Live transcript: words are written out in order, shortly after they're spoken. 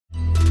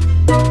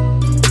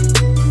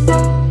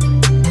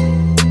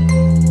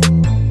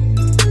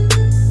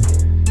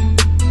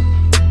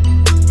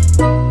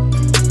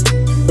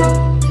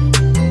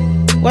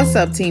What's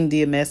up, Team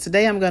DMS?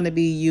 Today I'm going to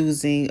be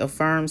using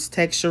Affirm's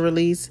Texture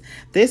Release.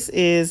 This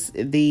is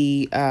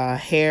the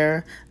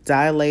hair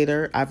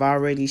dilator. I've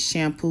already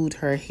shampooed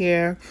her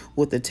hair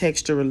with the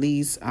Texture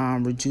Release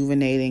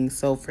Rejuvenating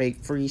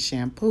Sulfate-Free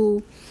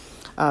Shampoo.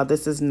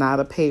 This is not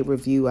a paid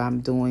review.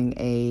 I'm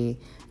doing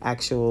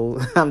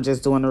I'm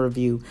just doing a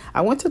review.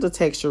 I went to the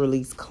Texture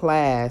Release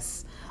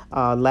class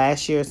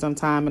last year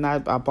sometime, and I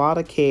bought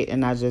a kit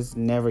and I just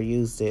never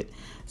used it.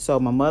 So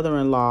my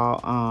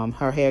mother-in-law,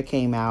 her hair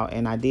came out,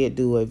 and I did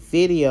do a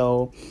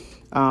video,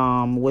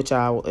 which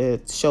I'll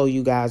show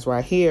you guys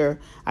right here.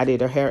 I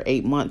did her hair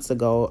 8 months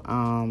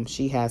ago.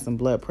 She had some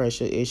blood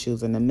pressure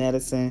issues, and the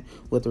medicine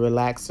with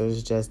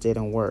relaxers just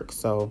didn't work.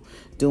 So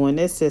doing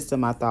this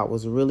system I thought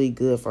was really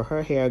good for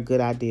her hair.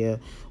 Good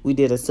idea. We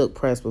did a silk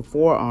press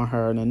before on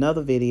her in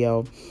another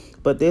video,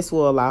 but this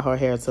will allow her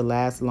hair to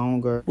last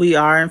longer. We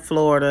are in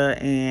Florida,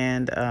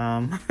 and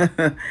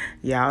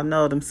y'all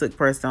know them silk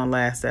press don't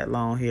last that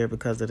long here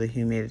because of the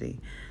humidity.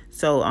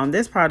 So on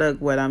this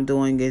product, what I'm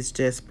doing is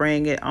just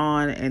spraying it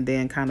on and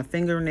then kind of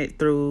fingering it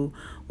through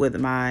with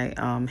my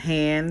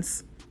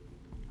hands.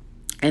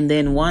 And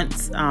then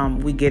once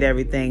we get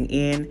everything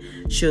in,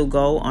 she'll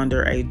go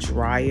under a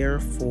dryer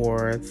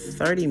for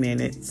 30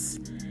 minutes,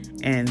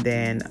 and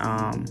then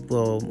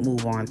we'll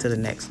move on to the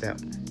next step.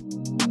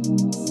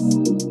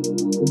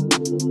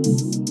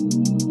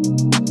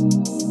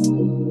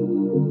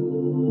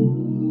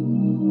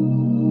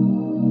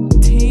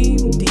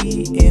 Team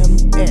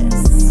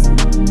DMS.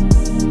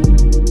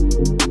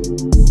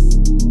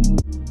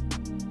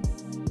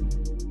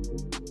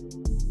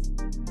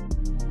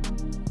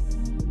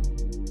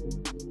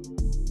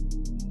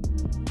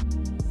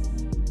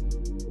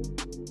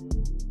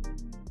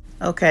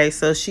 Okay,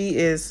 so she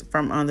is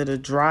from under the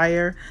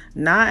dryer.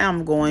 Now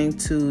I'm going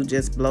to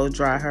just blow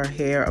dry her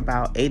hair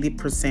about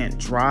 80%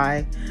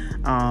 dry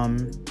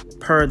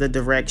per the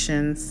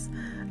directions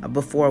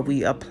before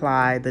we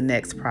apply the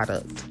next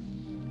product.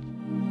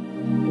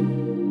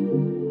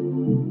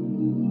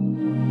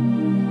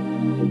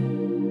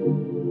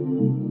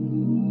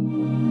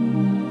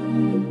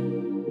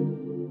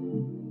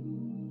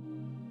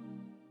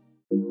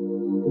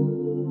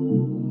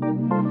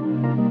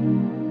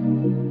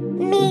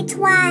 Me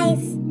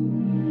twice.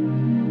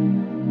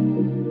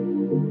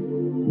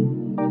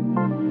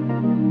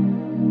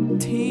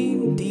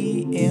 Team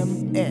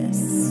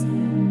DMS.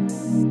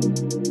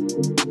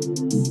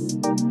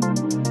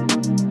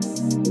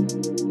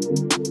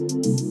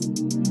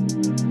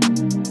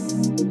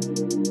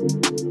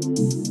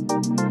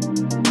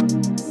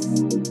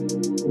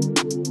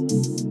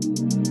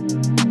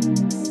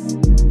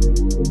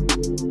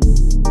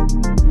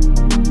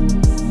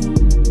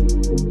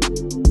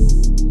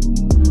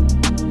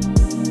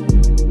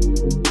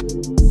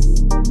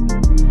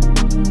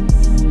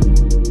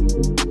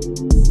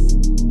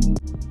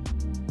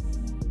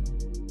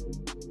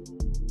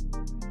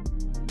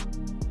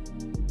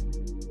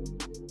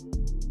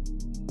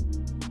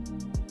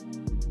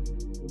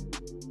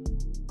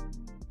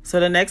 So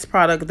the next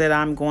product that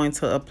I'm going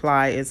to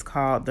apply is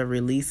called the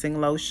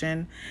Releasing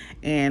Lotion.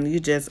 And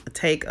you just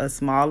take a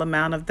small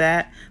amount of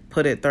that,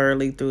 put it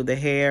thoroughly through the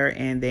hair,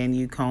 and then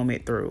you comb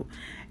it through.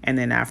 And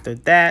then after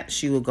that,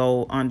 she will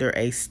go under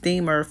a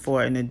steamer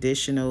for an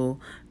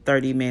additional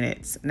 30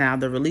 minutes. Now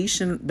the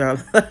releasing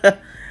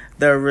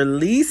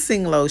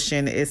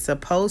lotion is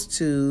supposed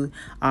to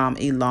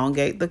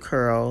elongate the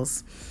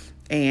curls.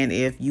 And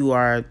if you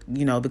are,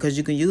 because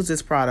you can use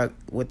this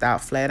product without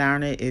flat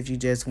ironing if you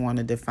just want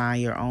to define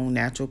your own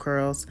natural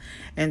curls.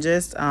 And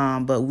just,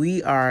 but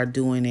we are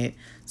doing it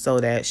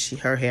so that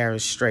her hair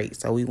is straight.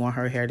 So we want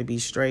her hair to be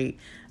straight.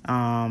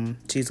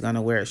 She's going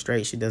to wear it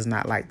straight. She does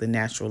not like the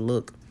natural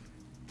look.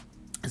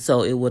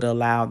 So it would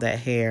allow that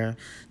hair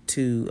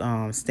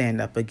to stand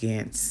up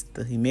against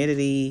the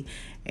humidity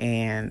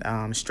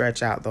and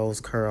stretch out those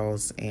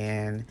curls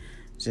and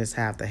just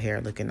have the hair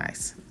looking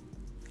nice.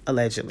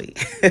 Allegedly.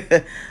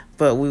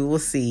 But we will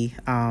see.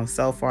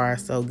 So far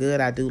so good.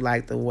 I do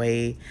like the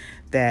way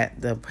that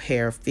the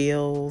hair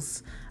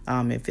feels.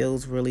 It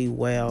feels really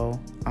well.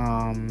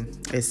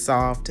 It's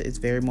soft, it's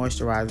very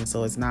moisturizing,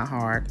 so it's not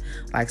hard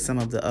like some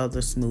of the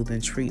other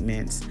smoothing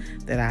treatments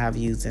that I have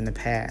used in the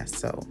past.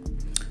 So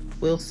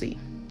we'll see.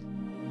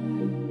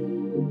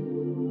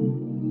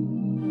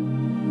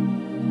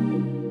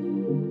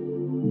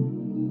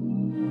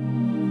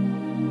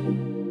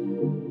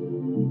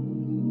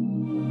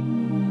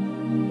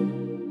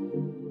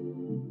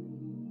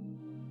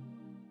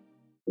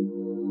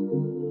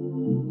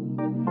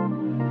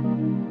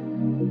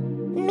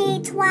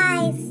 Me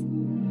twice.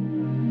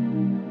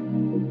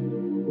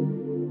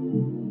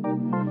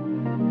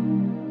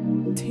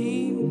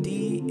 Team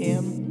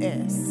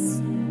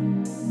DMS.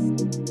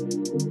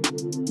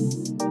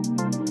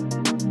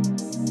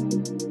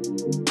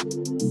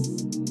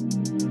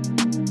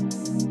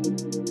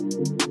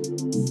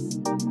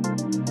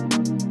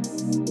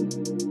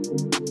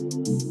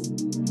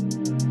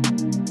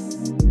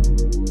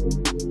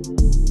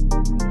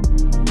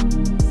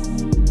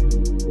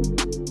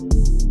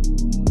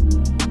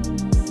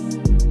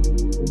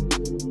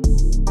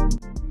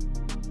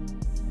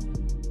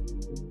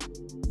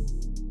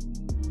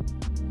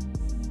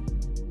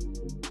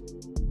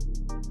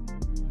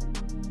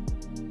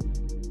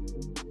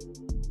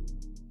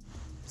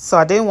 So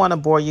I didn't want to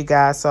bore you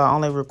guys, so I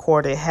only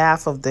recorded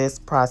half of this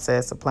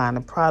process applying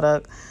the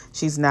product.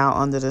 She's now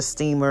under the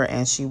steamer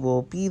and she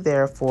will be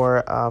there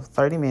for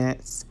 30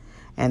 minutes.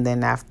 And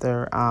then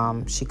after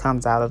she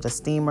comes out of the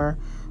steamer,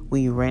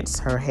 we rinse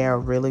her hair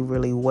really,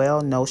 really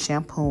well, no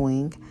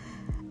shampooing.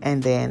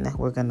 And then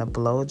we're going to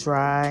blow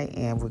dry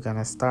and we're going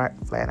to start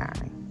flat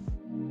ironing.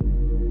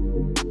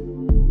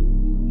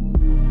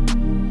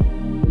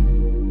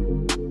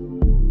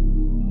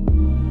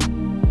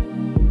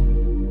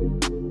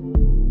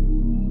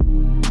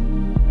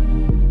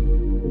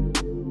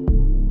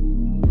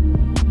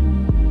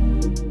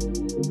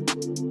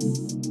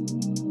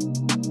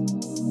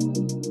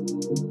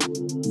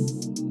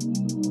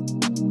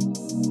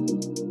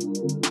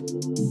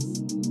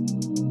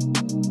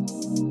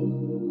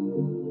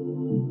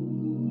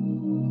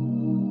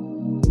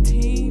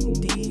 Team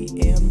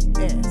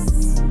DMS.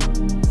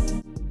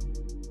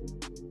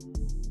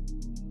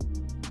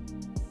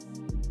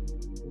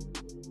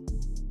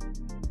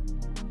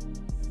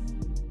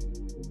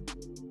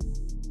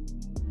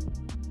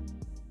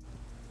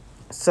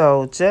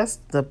 So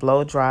just the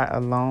blow dry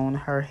alone,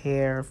 her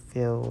hair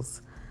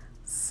feels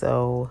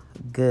so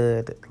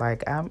good.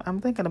 Like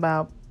I'm thinking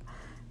about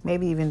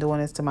maybe even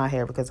doing this to my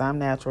hair because I'm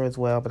natural as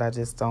well, but I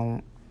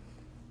don't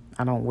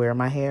wear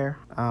my hair.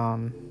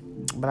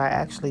 But I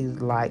actually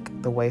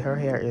like the way her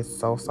hair is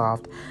so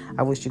soft.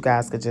 I wish you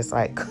guys could just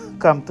like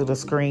come through the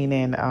screen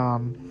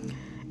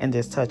and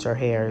just touch her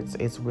hair.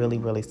 It's really,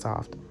 really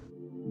soft.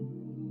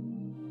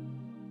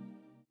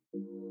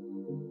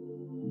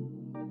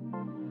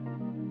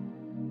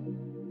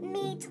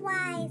 Me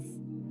twice.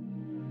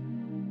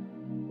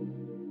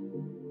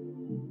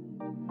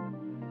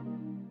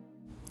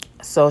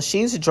 So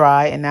she's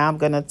dry, and now I'm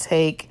going to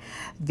take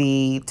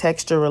the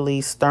Texture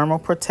Release Thermal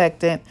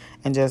Protectant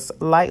and just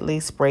lightly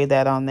spray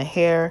that on the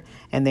hair,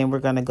 and then we're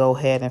going to go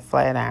ahead and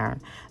flat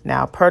iron.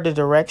 Now, per the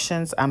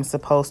directions, I'm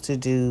supposed to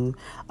do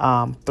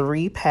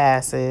 3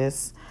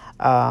 passes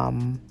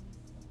on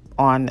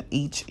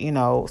each,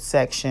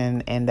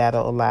 section, and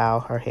that'll allow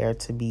her hair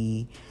to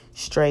be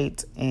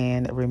straight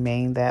and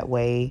remain that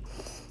way.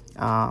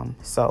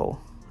 So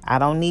I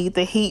don't need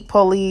the heat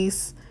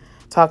police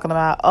talking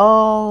about,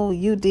 oh,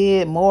 you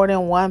did more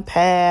than 1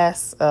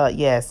 pass.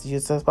 Yes, you're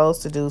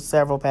supposed to do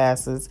several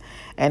passes.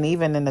 And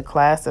even in the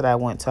class that I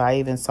went to, I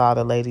even saw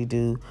the lady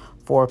do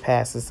 4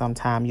 passes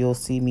sometime. You'll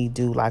see me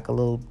do like a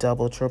little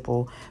double,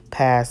 triple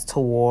pass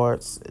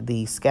towards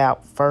the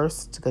scalp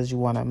first, because you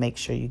want to make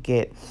sure you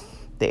get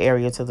the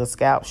area to the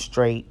scalp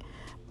straight.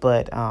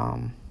 But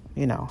I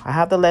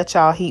have to let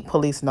y'all heat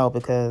police know,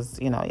 because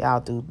y'all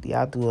do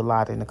a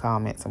lot in the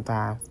comments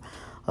sometimes,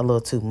 a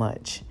little too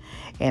much.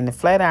 And the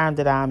flat iron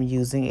that I'm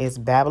using is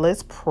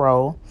Babyliss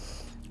Pro.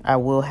 I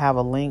will have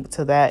a link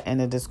to that in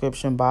the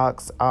description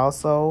box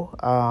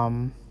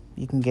also.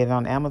 You can get it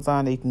on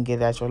Amazon, or you can get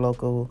it at your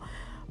local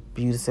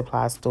beauty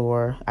supply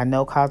store. I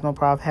know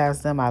Cosmoprof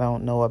has them. I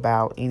don't know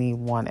about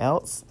anyone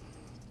else.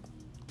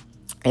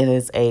 It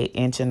is a 1.5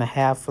 inch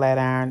flat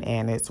iron,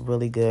 and it's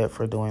really good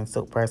for doing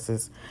silk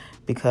presses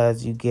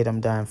because you get them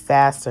done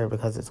faster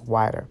because it's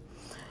wider.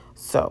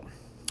 So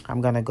I'm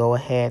going to go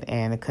ahead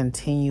and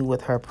continue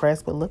with her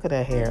press, but look at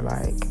her hair.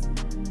 Like,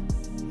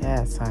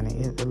 yes, honey,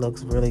 it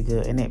looks really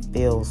good and it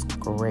feels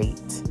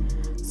great.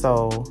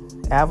 So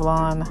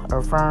Avlon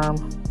or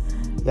Firm,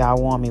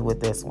 y'all want me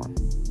with this one.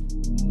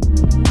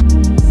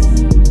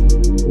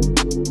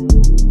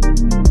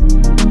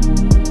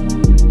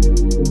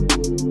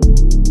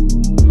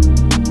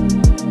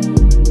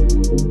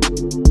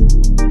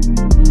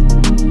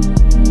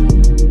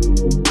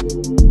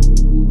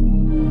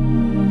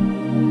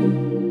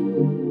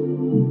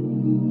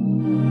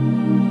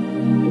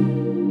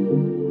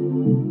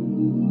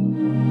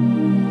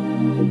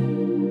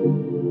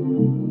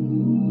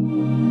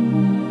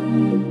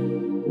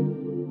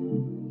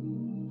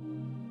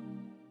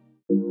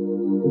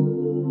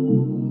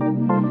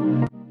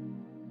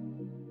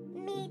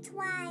 Me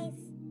twice.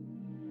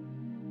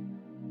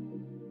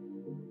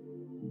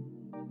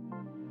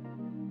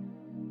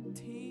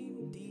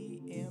 Team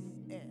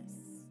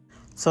DMS.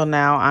 So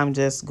now I'm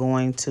just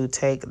going to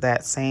take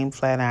that same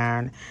flat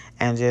iron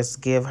and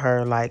just give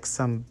her like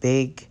some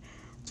big,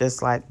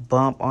 just like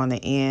bump on the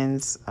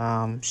ends.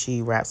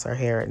 She wraps her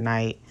hair at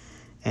night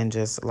and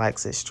just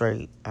likes it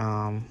straight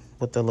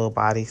with the little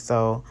body.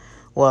 So,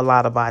 well, a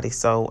lot of body.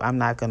 So I'm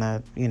not going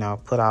to,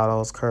 put all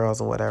those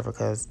curls or whatever,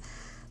 because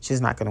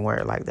she's not going to wear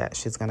it like that.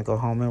 She's going to go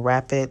home and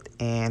wrap it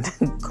and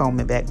comb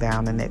it back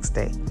down the next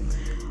day.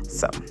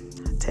 So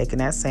taking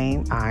that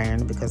same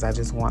iron, because I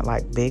just want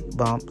like big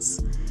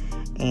bumps,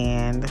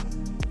 and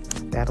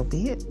that'll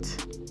be it.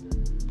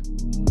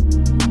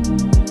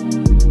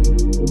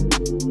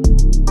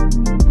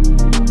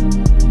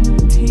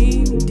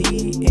 Team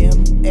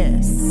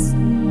DMS.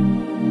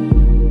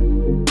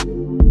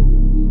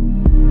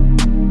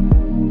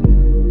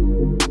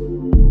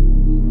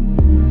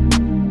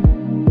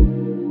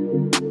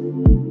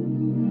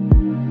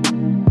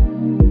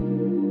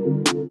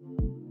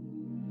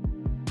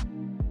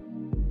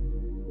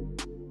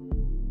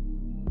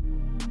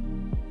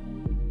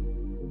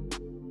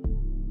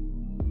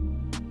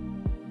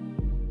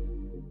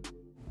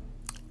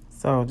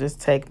 So just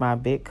take my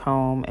big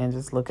comb and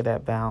just look at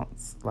that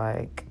bounce.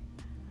 Like,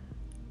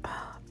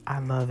 I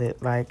love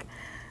it. Like,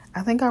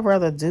 I think I'd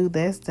rather do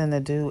this than to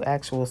do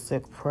actual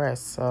silk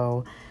press.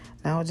 So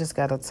now I just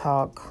got to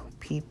talk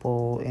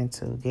people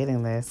into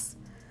getting this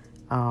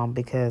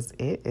because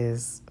it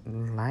is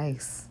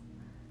nice.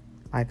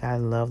 Like, I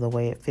love the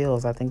way it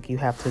feels. I think you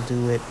have to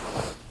do it,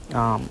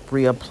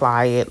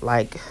 reapply it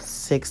like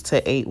 6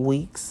 to 8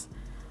 weeks.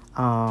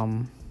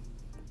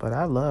 But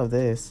I love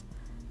this.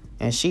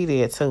 And she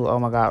did too. Oh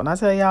my God. When I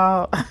tell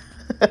y'all,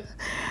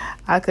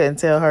 I couldn't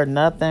tell her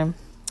nothing.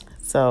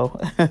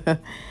 So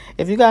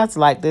if you guys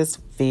like this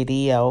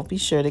video, be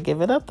sure to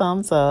give it a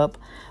thumbs up.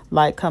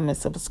 Like, comment,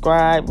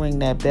 subscribe, ring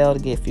that bell to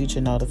get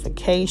future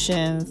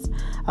notifications.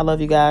 I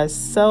love you guys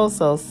so,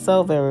 so,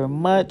 so very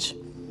much.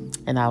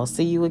 And I will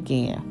see you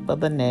again for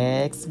the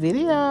next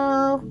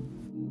video.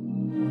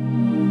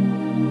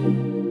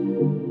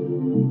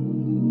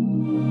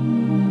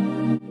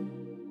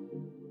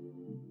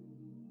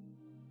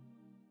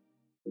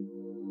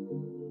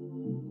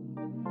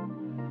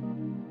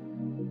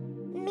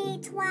 Me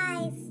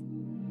twice.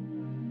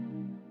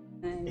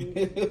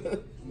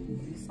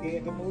 You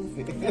scared to move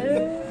it.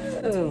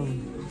 Oh.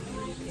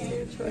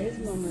 His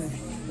mama.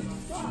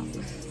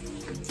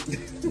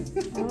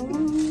 Oh.